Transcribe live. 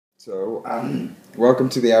So, welcome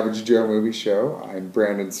to the Average Joe Movie Show. I'm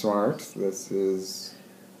Brandon Smart. This is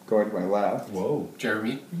going to my left. Whoa.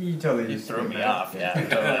 Jeremy. You totally You threw me off,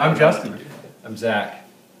 yeah. I'm Justin. I'm Zach.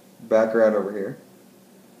 Background over here.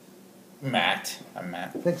 Matt. I'm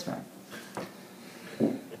Matt. Thanks, Matt.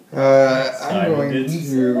 I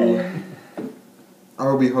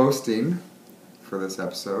will be hosting for this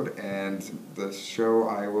episode, and the show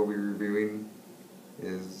I will be reviewing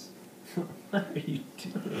is... What are you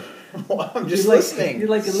doing? Well, I'm just You're listening. You're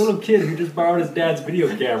like a little kid who just borrowed his dad's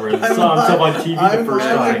video camera and saw himself on TV the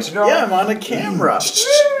first time. Yeah, I'm on a camera.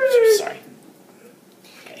 Sorry.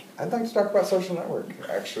 Okay. I'd like to talk about Social Network,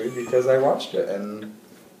 actually, because I watched it, and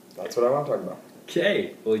that's what I want to talk about.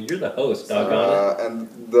 Okay, well you're the host, doggone it. And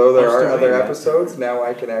though there are Host other away, episodes, now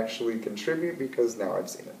I can actually contribute because now I've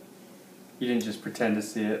seen it. You didn't just pretend to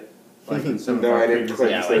see it like in some No, of our I didn't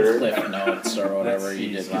previous play Yeah, Sir. like Cliff Notes or whatever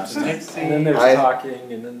you did last time. And then there's I-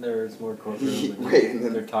 talking, and then there's more courtroom, and Wait, and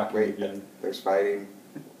then they're talking again. There's fighting,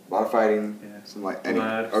 a lot of fighting, Yeah. some like anyway.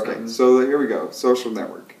 Blood, Okay, something. so here we go. Social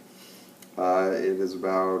Network. It is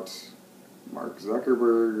about Mark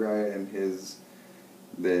Zuckerberg, right, and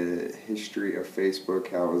the history of Facebook,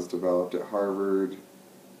 how it was developed at Harvard,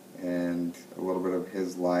 and a little bit of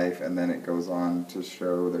his life, and then it goes on to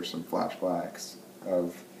show there's some flashbacks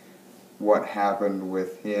of what happened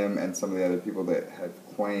with him and some of the other people that had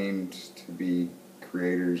claimed to be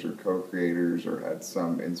creators or co-creators or had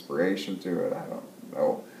some inspiration to it. I don't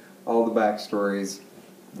know all the backstories,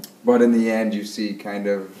 but in the end you see kind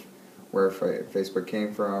of where Facebook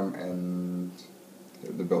came from and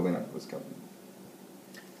the building up was coming.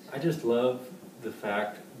 I just love the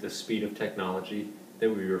fact, the speed of technology that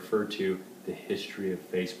we refer to the history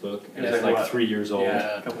of Facebook, and It's it's like like what? 3 years old.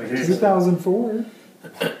 Yeah, a couple of years. 2004.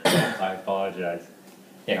 I apologize.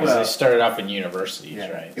 Yeah, because Well- they started off in universities, Yeah.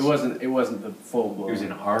 right? It wasn't the full blown. He was in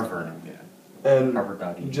Harvard. Yeah. And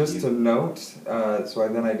Harvard.edu. just to note,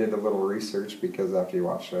 then I did a little research because after you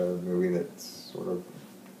watch a movie that's sort of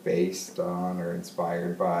based on or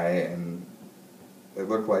inspired by, and it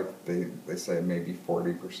looked like they say maybe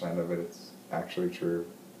 40% of it's actually true.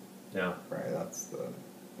 Yeah. Right, that's the...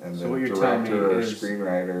 And So the what you're telling me director or is-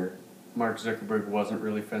 screenwriter... Mark Zuckerberg wasn't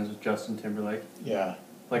really friends with Justin Timberlake, Yeah.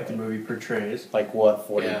 like the movie portrays. Like what,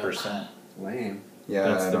 40%? Lame. Yeah,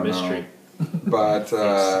 That's I the don't mystery. know.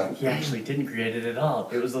 But, He actually didn't create it at all.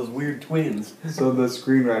 It was those weird twins. so the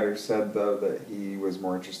screenwriter said, though, that he was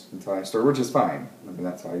more interested in telling a story, which is fine. I mean,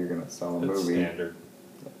 that's how you're going to sell a That's movie. standard.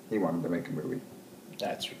 He wanted to make a movie.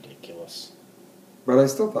 That's ridiculous. But I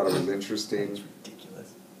still thought it was interesting. It's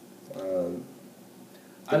ridiculous. The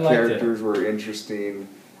I liked it. characters were interesting.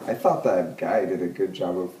 I thought that guy did a good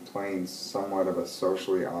job of playing somewhat of a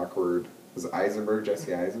socially awkward... Was it Eisenberg,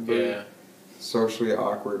 Jesse Eisenberg? Yeah. Socially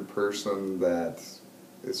awkward person that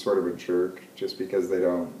is sort of a jerk just because they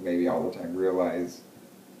don't maybe all the time realize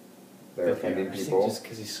they're offending people. Just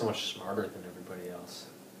because he's so much smarter than everybody else.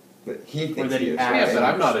 But he Or thinks that he he is, acts right? Yeah, but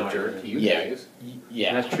I'm not a Smarter jerk than- to you Yeah. guys.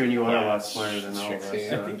 Yeah. That's true, and you are Yeah, a lot smarter than all of us.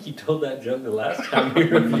 Sure, I think he told that joke the last time we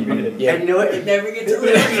reviewed it. Yeah. And you know what? It never gets old.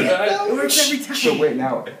 It works every time. So wait,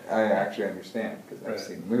 now I actually understand because I've Right.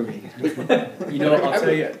 seen the movie. You know, I'll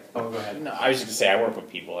tell you. Oh, go ahead. No, I was just going to say, I work with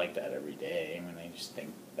people like that every day. I mean, they just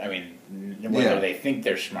think, whether Yeah. they think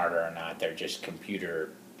they're smarter or not, they're just computer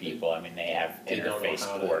people. I mean, they have They don't know interface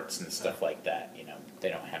how to- ports and stuff like that, They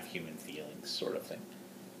don't have human feelings, sort of thing.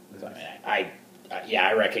 So,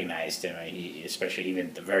 I recognized him. Especially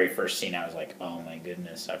even the very first scene, I was like, oh my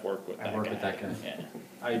goodness, I've worked with that guy. I worked with that guy. Yeah.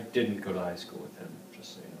 I didn't go to high school with him,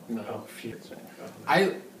 just so you know. No.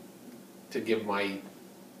 Oh, To give my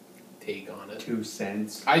take on it, 2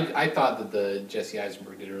 cents. I thought that the Jesse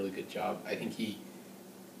Eisenberg did a really good job. I think you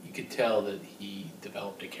could tell that he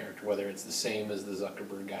developed a character, whether it's the same as the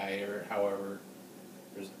Zuckerberg guy or however,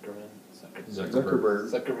 or Zuckerberg.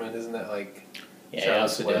 Zuckerman, isn't that like? Yeah, he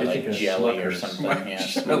Charles also did Webb. like Smuckers. jelly or Smuckers. something. Yeah,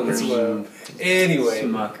 Charles Smuckers. Webb. Anyway,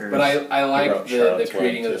 Smuckers. but I He liked wrote the Charlotte's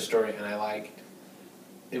creating Web, of the too. story, and I liked.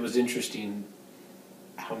 It was interesting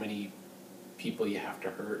how many people you have to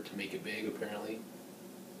hurt to make it big, apparently.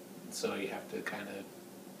 So you have to kind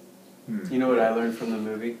of. You know what I learned from the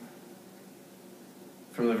movie?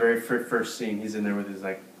 From the very first scene, he's in there with his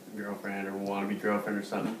like girlfriend or wannabe girlfriend or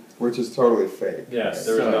something. Which is totally fake. Yes,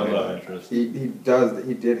 there was So- no love interest. He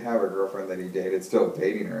did have a girlfriend that he dated, still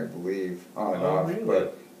dating her, I believe, on and Oh, off. really?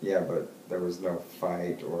 But there was no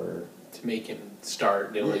fight or... To make him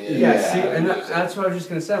start doing it. Yeah, Yeah. see, and that's what I was just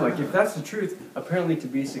gonna say. I'm like, if that's the truth, apparently to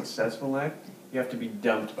be successful in life, you have to be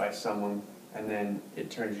dumped by someone, and then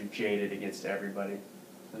it turns you jaded against everybody,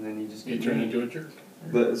 and then you just You get turn mean. into a jerk.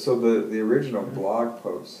 The original blog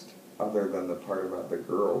post other than the part about the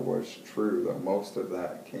girl, was true, though. Most of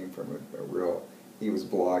that came from a real... He was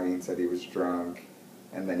blogging, said he was drunk,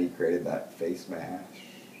 and then he created that face mash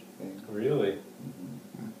thing. Really?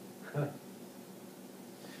 Huh.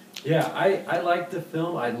 Yeah, I liked the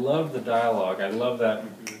film. I love the dialogue. I love that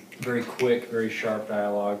very quick, very sharp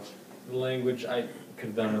dialogue. The language, I could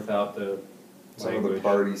have done without the Some language. of the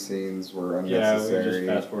party scenes were Yeah, we unnecessary. just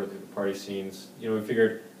fast forward through the party scenes. You know, we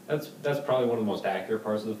figured that's probably one of the most accurate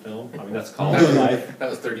parts of the film. I mean, that's college life. That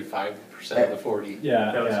was 35% of the 40.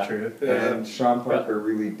 Yeah, That was yeah. true. And Sean Parker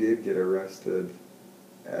really did get arrested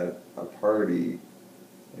at a party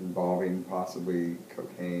involving possibly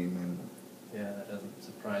cocaine and... Yeah, that doesn't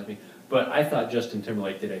surprise me. But I thought Justin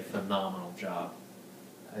Timberlake did a phenomenal job.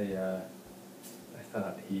 I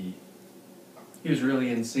thought he... He was really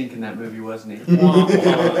in sync in that movie, wasn't he?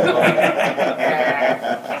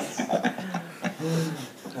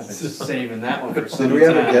 I was just saving that one for some Did we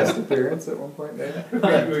have a time. guest appearance at one point, Dave?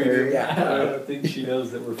 I don't think she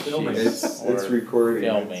knows that we're filming. It's recording.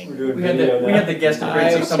 Filming. We're doing We had video the, we now. had the guest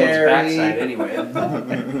appearance Hi, of someone's Terry. backside anyway.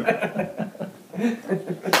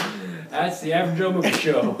 That's the Average Joe Movie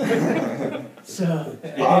Show. So,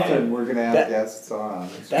 Often we're going to have That- guests on.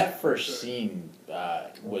 That first scene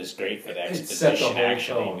was great for the It set the exposition, whole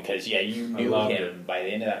actually, tone. because you I knew loved him by the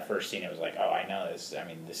end of that first scene. It was like, oh, I know this. I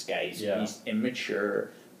mean, this guy, he's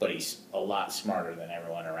immature, but he's a lot smarter than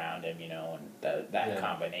everyone around him, and that Yeah.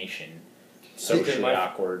 combination, socially my-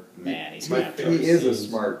 awkward, man, he's my gonna have to. favorite He is a scenes.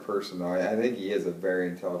 smart person, though. I think he is a very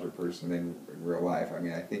intelligent person in real life. I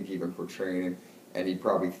mean, I think even portraying him, and he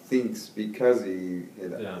probably thinks because he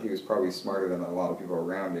was probably smarter than a lot of people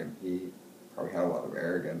around him. He probably had a lot of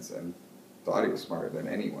arrogance and thought he was smarter than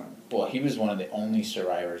anyone. Well, he was one of the only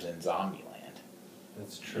survivors in Zombieland.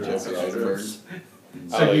 That's true. Jesse Eisenberg. so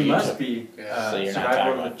Oh, he you must took- be So you're not survival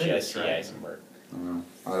talking of about the fittest, Jesse right? Eisenberg.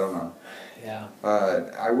 I don't know. Yeah.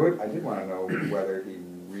 I did want to know whether he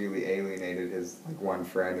really alienated his one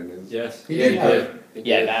friend and his. Yes. He Yeah, did he have. did.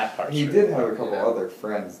 Yeah, that part. He did have a couple Yeah. other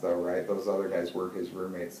friends though, right? Those other guys were his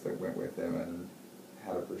roommates that went with him and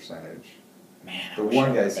had a percentage. Man, I The wish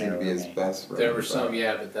one I guy were seemed to be better his roommate. best friend. There were some,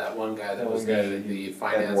 yeah, but that one guy that That was one guy the, that the he-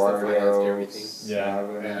 finance that financed everything.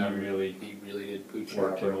 Yeah. Yeah. He really He really did pooch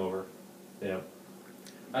worked for him over. Yeah.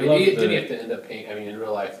 I Did love he, the... did he have to end up paying? I mean, in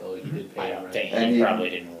real life though, he did pay I him, don't right? think And he he- probably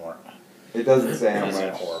didn't work. It doesn't say how He's a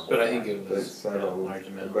much. horrible. But I think it But was settled. large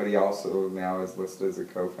amount. But he also now is listed as a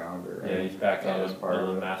co-founder. Yeah, he's back That on was part of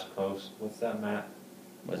the it. Mast Post. What's that, Matt?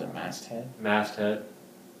 Was it Masthead? Masthead.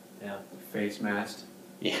 Yeah. face masked.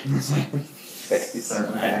 Yeah. Face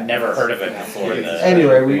I've mask. never heard of it before.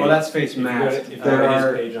 Anyway, Well, that's face If you go to, masked. if you go There to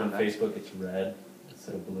are- his page on Facebook, it's red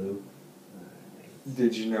instead of blue.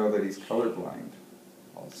 Did you know that he's colorblind?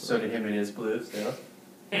 Also. So did him and his blues, though.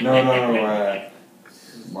 No,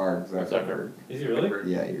 Mark Zuckerberg. Is he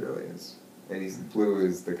really? Yeah, he really is. And he's blue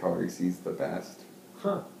is the color he sees the best,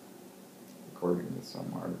 Huh. according to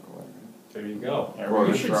some article. There you go. Well,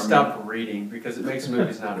 You it's should from- stop reading because it makes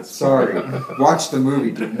movies not as Sorry, watch the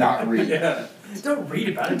movie. Do not read. Yeah. Don't read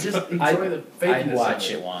about it. Just enjoy the I'd fakeness watch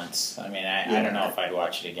of it once. I mean, I Yeah. don't know if I'd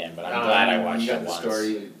watch it again, but I'm glad I watched you got it the once.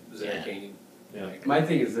 story. It was Yeah. entertaining. Yeah. My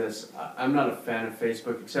thing is this: I'm not a fan of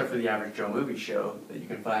Facebook except for the Average Joe Movie Show that you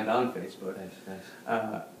can find on Facebook.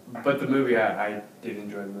 Nice. But the movie, I did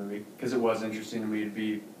enjoy the movie because it was interesting to me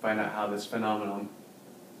to find out how this phenomenon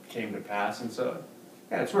came to pass, and so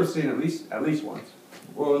yeah, it's worth seeing at least once.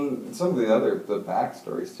 Well, and some of the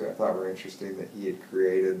backstories too, I thought were interesting that he had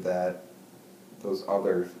created those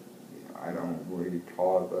other, I don't know what you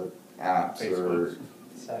call it, but apps or Facebook.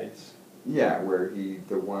 Sites. yeah, where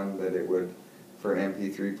the one that it would for an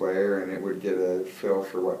MP3 player and it would get a fill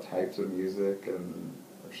for what types of music and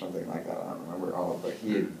or something like that. I don't remember all, but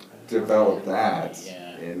he had developed that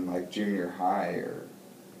Yeah. in junior high or.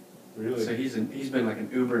 Really? So he's been like an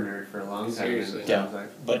Uber nerd for a long time. Seriously. It sounds like.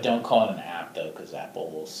 But don't call it an app though, because Apple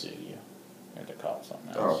will sue you. You have to call it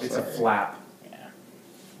something Oh, else. It's sorry. a flap. Yeah.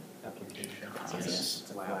 Application. Yes. It's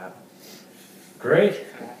a flap. Great.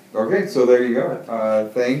 Okay, so there you go.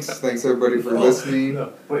 Thanks everybody for listening.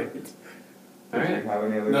 No, wait. Did All you right. have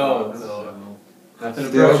any other No, thoughts? no. Nothing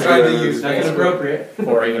Still appropriate. trying to use Nothing Facebook. appropriate.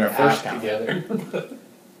 Or even a App first count. together.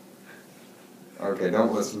 Okay,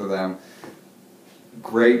 don't listen to them.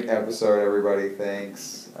 Great episode, everybody.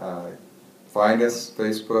 Thanks. Find us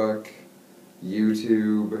Facebook,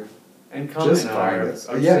 YouTube. And comment Just on find our us.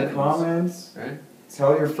 sentence, Comments. Right?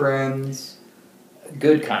 Tell your friends.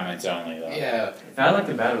 Good comments only though. Yeah. I like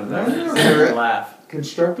the bad ones. I No, no, never no. laugh.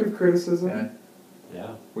 Constructive criticism. Yeah. Yeah.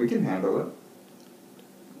 We can handle it.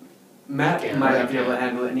 Matt Yeah, might I not be able to can.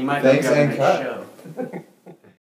 handle it, and he might Thanks not be able and to cut. make a show.